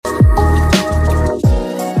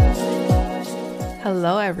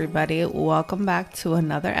Hello, everybody. Welcome back to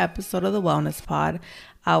another episode of the Wellness Pod,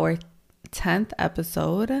 our 10th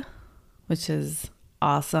episode, which is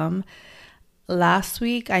awesome. Last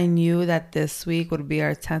week, I knew that this week would be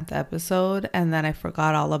our 10th episode, and then I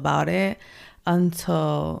forgot all about it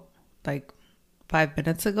until like 5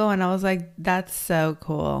 minutes ago, and I was like, that's so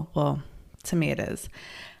cool. Well, to me it is.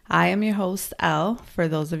 I am your host, Elle, for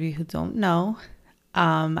those of you who don't know.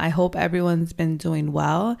 I hope everyone's been doing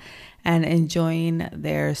well and enjoying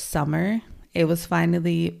their summer. It was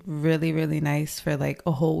finally really, really nice for like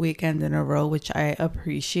a whole weekend in a row, which I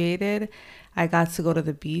appreciated. I got to go to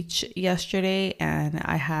the beach yesterday and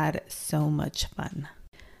I had so much fun.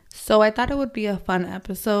 So I thought it would be a fun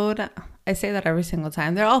episode. I say that every single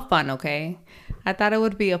time. They're all fun, okay? I thought it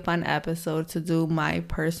would be a fun episode to do my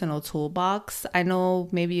personal toolbox. I know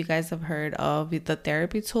maybe you guys have heard of the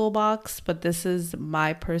therapy toolbox, but this is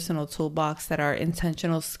my personal toolbox that are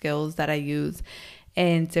intentional skills that I use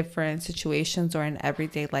in different situations or in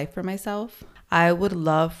everyday life for myself. I would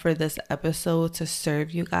love for this episode to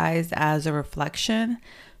serve you guys as a reflection,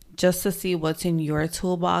 just to see what's in your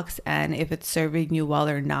toolbox and if it's serving you well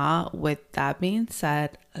or not. With that being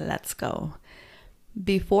said, let's go.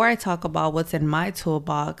 Before I talk about what's in my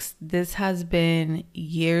toolbox, this has been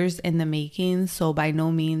years in the making, so by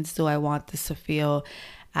no means do I want this to feel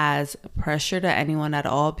as pressure to anyone at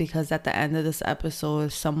all, because at the end of this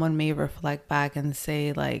episode, someone may reflect back and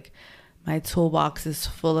say like, my toolbox is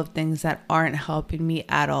full of things that aren't helping me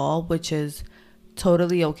at all, which is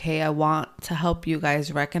totally okay. I want to help you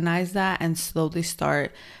guys recognize that and slowly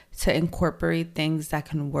start to incorporate things that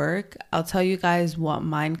can work. I'll tell you guys what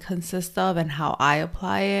mine consists of and how I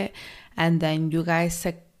apply it, and then you guys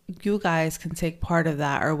can take part of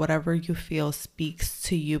that or whatever you feel speaks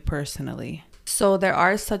to you personally. So there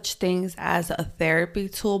are such things as a therapy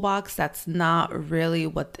toolbox. That's not really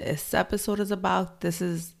what this episode is about. This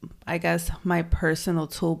is, I guess, my personal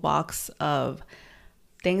toolbox of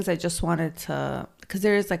things I just wanted to, because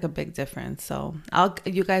there is like a big difference. So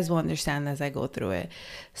you guys will understand as I go through it.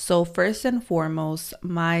 So first and foremost,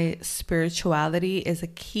 my spirituality is a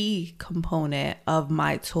key component of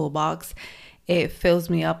my toolbox. It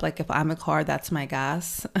fills me up. Like if I'm a car, that's my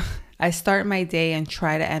gas. I start my day and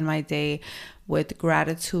try to end my day with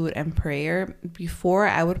gratitude and prayer. Before,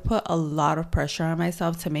 I would put a lot of pressure on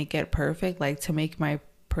myself to make it perfect, like to make my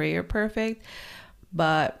prayer perfect.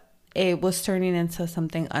 But it was turning into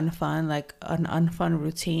something unfun, like an unfun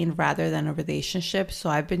routine rather than a relationship. So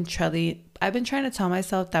I've been trying to tell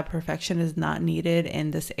myself that perfection is not needed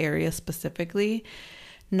in this area specifically.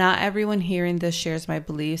 Not everyone hearing this shares my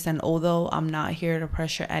beliefs, and although I'm not here to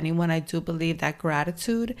pressure anyone, I do believe that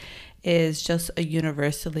gratitude is just a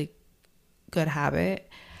universally good habit.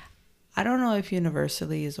 I don't know if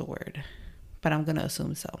universally is a word, but I'm going to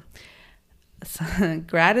assume so.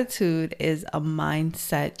 Gratitude is a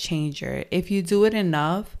mindset changer. If you do it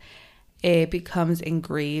enough, it becomes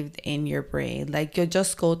engraved in your brain. Like you'll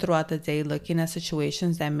just go throughout the day looking at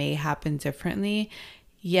situations that may happen differently.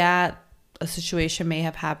 Yeah, a situation may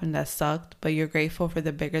have happened that sucked, but you're grateful for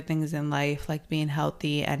the bigger things in life, like being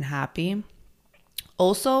healthy and happy.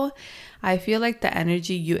 Also, I feel like the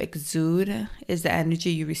energy you exude is the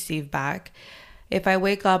energy you receive back. If I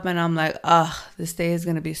wake up and I'm like, this day is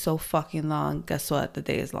going to be so fucking long, guess what? The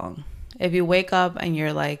day is long. If you wake up and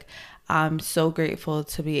you're like, I'm so grateful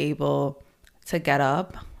to be able to get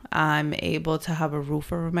up. I'm able to have a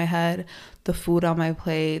roof over my head, the food on my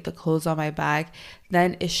plate, the clothes on my back,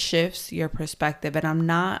 then it shifts your perspective. And I'm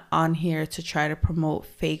not on here to try to promote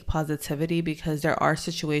fake positivity, because there are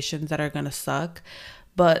situations that are going to suck.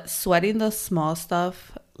 But sweating the small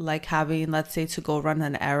stuff, like having, let's say, to go run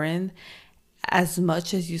an errand, as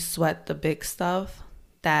much as you sweat the big stuff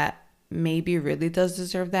that maybe really does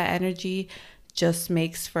deserve that energy, just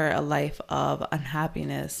makes for a life of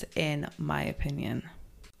unhappiness, in my opinion.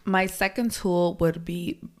 My second tool would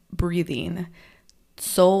be breathing.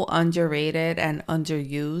 So underrated and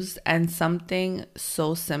underused, and something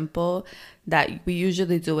so simple that we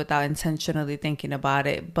usually do without intentionally thinking about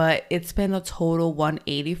it. But it's been a total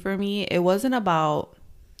 180 for me. It wasn't about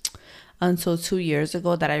until 2 years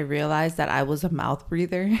ago that I realized that I was a mouth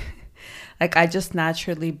breather. Like I just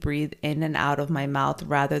naturally breathe in and out of my mouth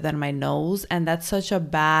rather than my nose. And that's such a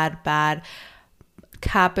bad,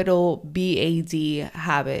 capital BAD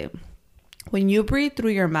habit. When you breathe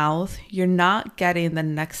through your mouth, you're not getting the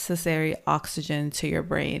necessary oxygen to your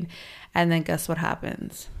brain. And then guess what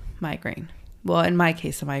happens? Migraine. Well, in my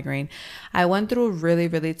case, a migraine. I went through a really,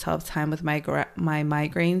 really tough time with my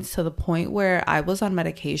migraines, to the point where I was on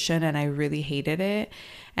medication and I really hated it.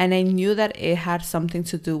 And I knew that it had something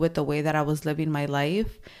to do with the way that I was living my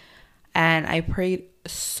life. And I prayed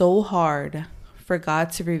so hard for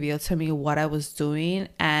God to reveal to me what I was doing.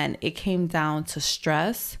 And it came down to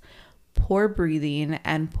stress, poor breathing,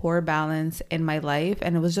 and poor balance in my life.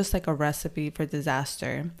 And it was just like a recipe for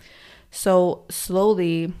disaster. So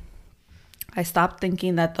slowly, I stopped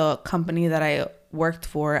thinking that the company that I worked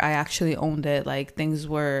for, I actually owned it. Like, things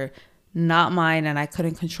were not mine and I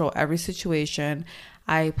couldn't control every situation.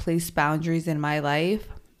 I placed boundaries in my life.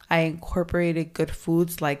 I incorporated good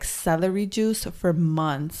foods like celery juice for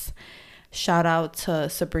months. Shout out to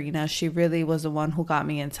Sabrina. She really was the one who got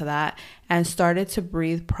me into that, and started to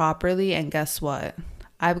breathe properly. And guess what?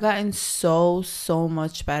 I've gotten so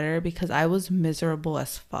much better because I was miserable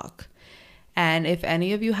as fuck. And if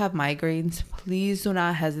any of you have migraines, please do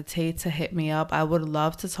not hesitate to hit me up. I would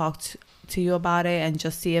love to talk to you about it and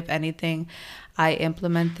just see if anything I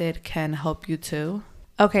implemented can help you too.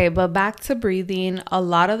 Okay, but back to breathing. A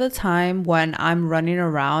lot of the time when I'm running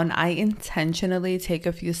around, I intentionally take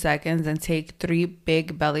a few seconds and take 3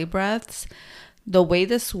 big belly breaths. The way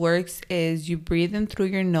this works is you breathe in through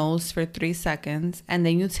your nose for 3 seconds, and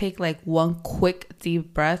then you take like 1 quick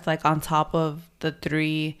deep breath, like on top of the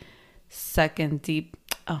 3-second deep.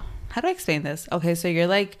 Oh, how do I explain this? Okay, so you're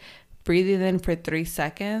like breathing in for 3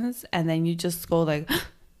 seconds, and then you just go like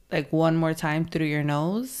 1 more time through your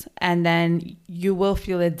nose, and then you will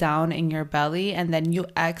feel it down in your belly, and then you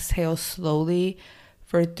exhale slowly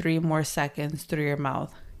for 3 more seconds through your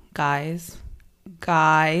mouth. Guys,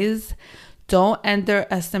 don't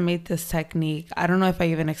underestimate this technique. I don't know if I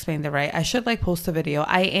even explained it right. I should like post a video.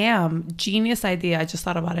 I am. Genius idea. I just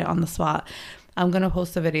thought about it on the spot. I'm going to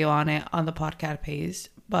post a video on it on the podcast page.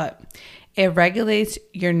 But it regulates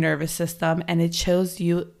your nervous system and it chills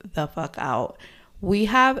you the fuck out. We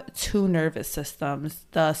have 2 nervous systems,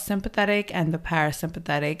 the sympathetic and the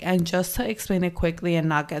parasympathetic. And just to explain it quickly and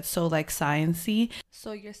not get so like sciencey.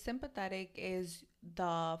 So your sympathetic is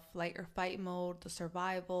the flight or fight mode, the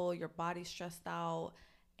survival, your body stressed out.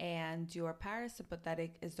 And your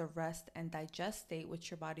parasympathetic is the rest and digest state,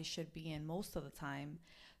 which your body should be in most of the time.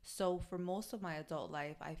 So for most of my adult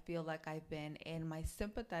life, I feel like I've been in my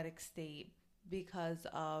sympathetic state because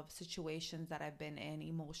of situations that I've been in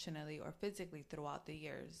emotionally or physically throughout the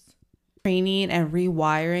years. Training and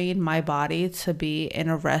rewiring my body to be in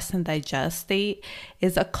a rest and digest state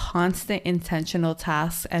is a constant intentional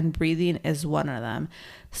task, and breathing is one of them.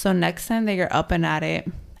 So next time that you're up and at it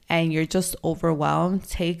and you're just overwhelmed,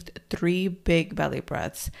 take 3 big belly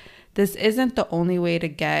breaths. This isn't the only way to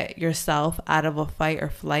get yourself out of a fight or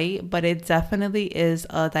flight, but it definitely is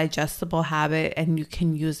a digestible habit and you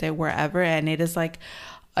can use it wherever. And it is like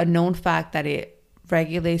a known fact that it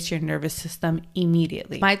regulates your nervous system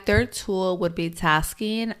immediately. My third tool would be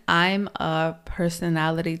tasking. I'm a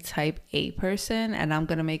personality type A person, and I'm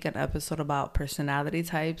going to make an episode about personality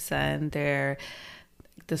types and their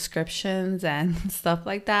descriptions and stuff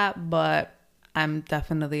like that. But I'm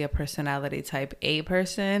definitely a personality type A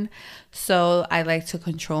person. So I like to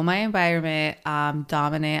control my environment. I'm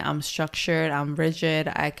dominant, I'm structured, I'm rigid,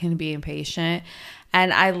 I can be impatient.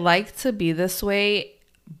 And I like to be this way,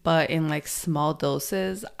 but in like small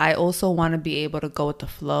doses. I also want to be able to go with the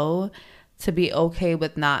flow, to be okay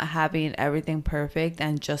with not having everything perfect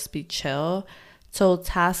and just be chill. So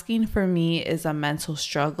tasking for me is a mental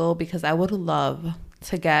struggle because I would love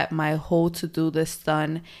to get my whole to-do list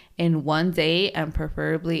done in 1 day and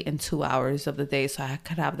preferably in 2 hours of the day so I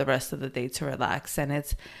could have the rest of the day to relax. And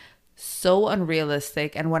it's so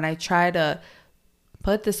unrealistic. And when I try to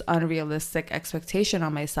put this unrealistic expectation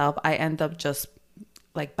on myself, I end up just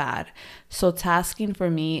like bad. So tasking for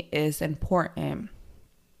me is important.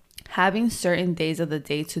 Having certain days of the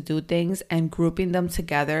day to do things and grouping them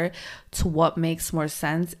together to what makes more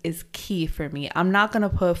sense is key for me. I'm not going to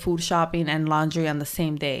put food shopping and laundry on the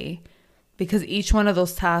same day because each one of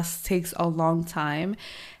those tasks takes a long time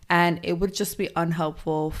and it would just be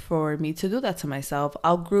unhelpful for me to do that to myself.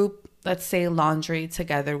 I'll group, let's say, laundry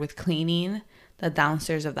together with cleaning the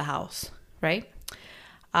downstairs of the house, right?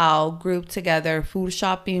 I'll group together food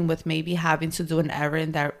shopping with maybe having to do an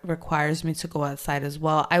errand that requires me to go outside as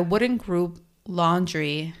well. I wouldn't group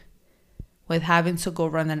laundry with having to go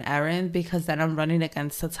run an errand because then I'm running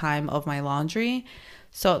against the time of my laundry.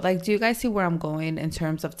 So like, do you guys see where I'm going in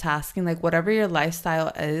terms of tasking? Like whatever your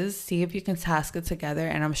lifestyle is, see if you can task it together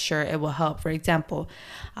and I'm sure it will help. For example,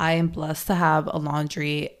 I am blessed to have a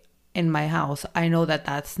laundry in my house. I know that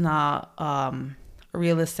that's not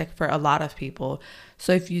realistic for a lot of people.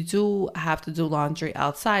 So if you do have to do laundry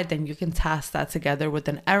outside, then you can task that together with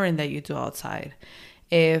an errand that you do outside.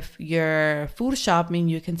 If you're food shopping,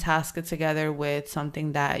 you can task it together with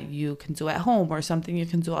something that you can do at home or something you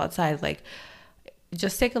can do outside. Like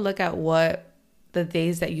just take a look at what the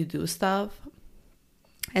days that you do stuff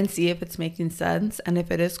and see if it's making sense. And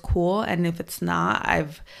if it is, cool. And if it's not, I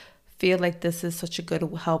feel like this is such a good,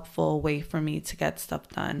 helpful way for me to get stuff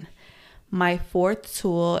done. My fourth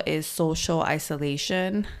tool is social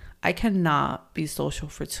isolation. I cannot be social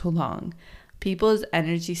for too long. People's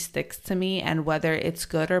energy sticks to me, and whether it's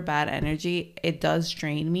good or bad energy, it does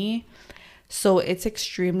drain me. So it's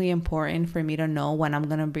extremely important for me to know when I'm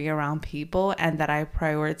going to be around people, and that I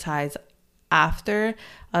prioritize after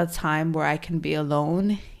a time where I can be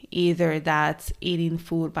alone. Either that's eating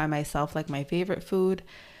food by myself, like my favorite food,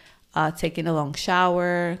 taking a long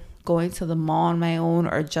shower, going to the mall on my own,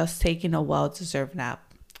 or just taking a well-deserved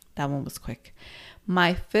nap. That one was quick.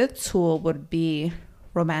 My fifth tool would be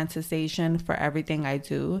romanticization for everything I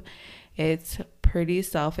do. It's pretty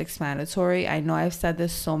self-explanatory. I know I've said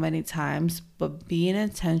this so many times, but being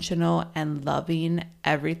intentional and loving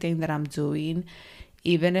everything that I'm doing,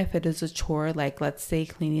 even if it is a chore, like let's say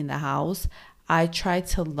cleaning the house, I try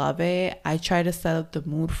to love it. I try to set up the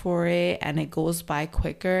mood for it, and it goes by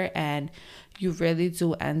quicker, and you really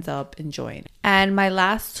do end up enjoying. And my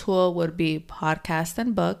last tool would be podcasts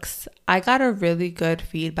and books. I got a really good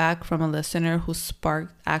feedback from a listener who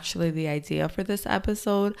sparked actually the idea for this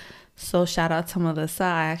episode. So shout out to Melissa.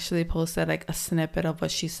 I actually posted like a snippet of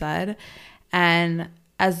what she said. And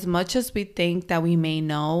as much as we think that we may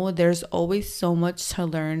know, there's always so much to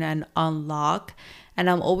learn and unlock.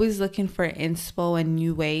 And I'm always looking for inspo and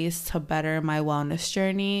new ways to better my wellness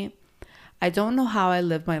journey. I don't know how I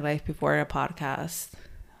lived my life before a podcast.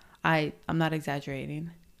 I'm not exaggerating.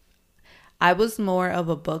 I was more of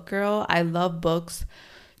a book girl. I love books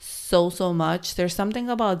so much. There's something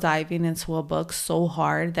about diving into a book so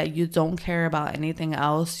hard that you don't care about anything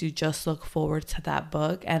else. You just look forward to that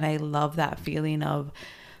book. And I love that feeling of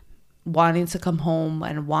wanting to come home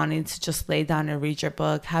and wanting to just lay down and read your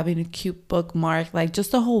book, having a cute bookmark, like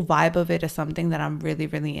just the whole vibe of it is something that I'm really,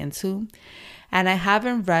 really into. And I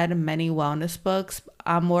haven't read many wellness books.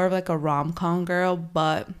 I'm more of like a rom-com girl,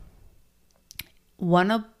 but one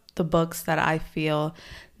of the books that I feel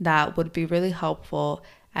that would be really helpful,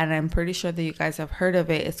 and I'm pretty sure that you guys have heard of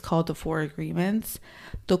it, it's called The Four Agreements.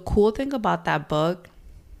 The cool thing about that book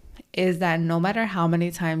is that no matter how many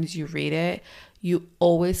times you read it, you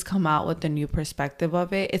always come out with a new perspective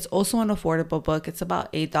of it. It's also an affordable book. It's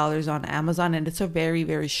about $8 on Amazon, and it's a very,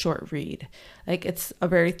 very short read. Like, it's a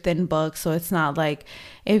very thin book, so it's not like,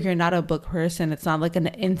 if you're not a book person, it's not like an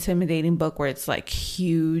intimidating book where it's like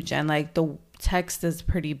huge and like the text is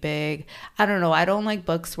pretty big. I don't know. I don't like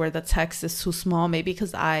books where the text is too small, maybe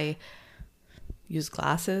because I use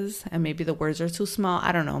glasses and maybe the words are too small.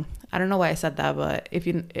 I don't know why I said that, but if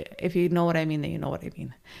you know what I mean, then you know what I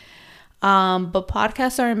mean. But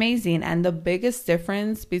podcasts are amazing. And the biggest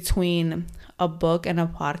difference between a book and a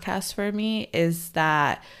podcast for me is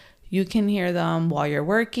that you can hear them while you're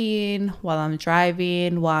working, while I'm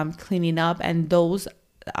driving, while I'm cleaning up. And those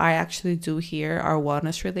I actually do hear are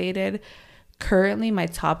wellness related. Currently, my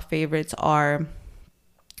top favorites are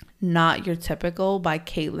Not Your Typical by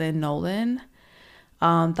Caitlin Nolan,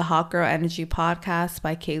 the Hot Girl Energy podcast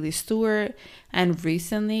by Kaylee Stewart, and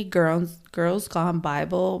recently Girls Gone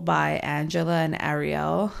Bible by Angela and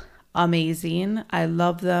Ariel. Amazing. I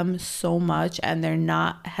love them so much, and they're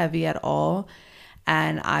not heavy at all,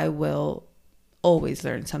 and I will always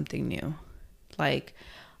learn something new, like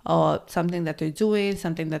something that they're doing,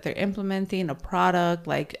 something that they're implementing, a product.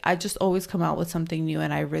 Like, I just always come out with something new,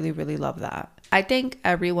 and I really, really love that. I think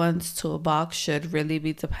everyone's toolbox should really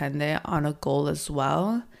be dependent on a goal as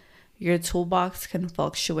well. Your toolbox can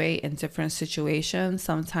fluctuate in different situations.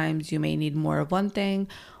 Sometimes you may need more of one thing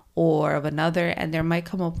or of another, and there might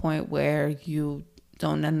come a point where you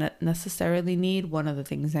don't necessarily need one of the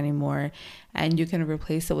things anymore, and you can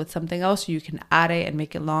replace it with something else. You can add it and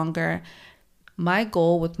make it longer. My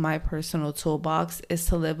goal with my personal toolbox is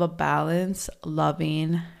to live a balanced,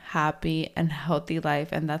 loving, happy, and healthy life.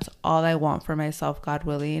 And that's all I want for myself, God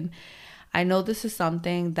willing. I know this is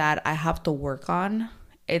something that I have to work on.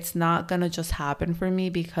 It's not going to just happen for me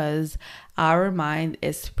because our mind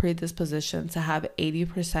is predispositioned to have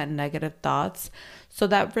 80% negative thoughts. So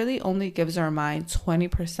that really only gives our mind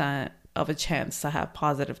 20% of a chance to have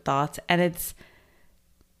positive thoughts. And it's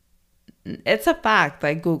a fact,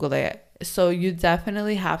 like Google it. So you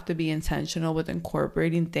definitely have to be intentional with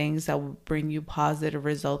incorporating things that will bring you positive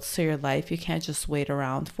results to your life. You can't just wait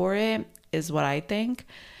around for it, is what I think.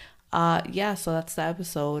 So that's the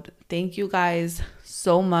episode. Thank you guys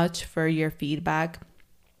so much for your feedback.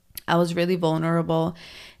 I was really vulnerable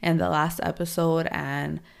in the last episode,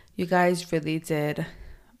 and you guys really did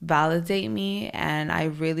validate me, and I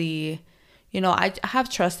really, I have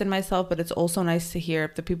trust in myself, but it's also nice to hear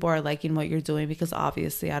if the people are liking what you're doing, because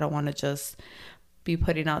obviously I don't want to just be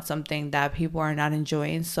putting out something that people are not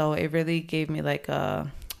enjoying. So it really gave me like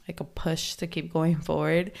a push to keep going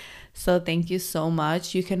forward. So thank you so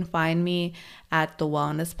much. You can find me at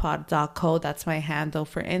thewellnesspod.co. That's my handle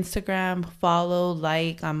for Instagram. Follow,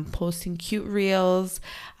 like, I'm posting cute reels.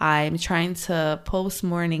 I'm trying to post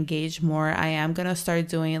more and engage more. I am going to start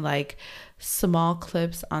doing like small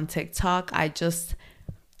clips on TikTok. I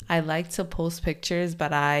like to post pictures,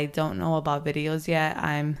 but I don't know about videos yet.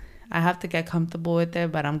 I have to get comfortable with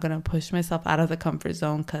it, but I'm going to push myself out of the comfort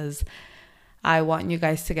zone because I want you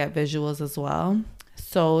guys to get visuals as well.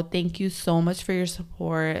 So thank you so much for your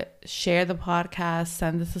support. Share the podcast,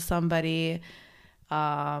 send this to somebody.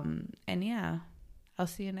 And yeah, I'll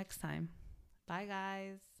see you next time. Bye,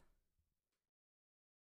 guys.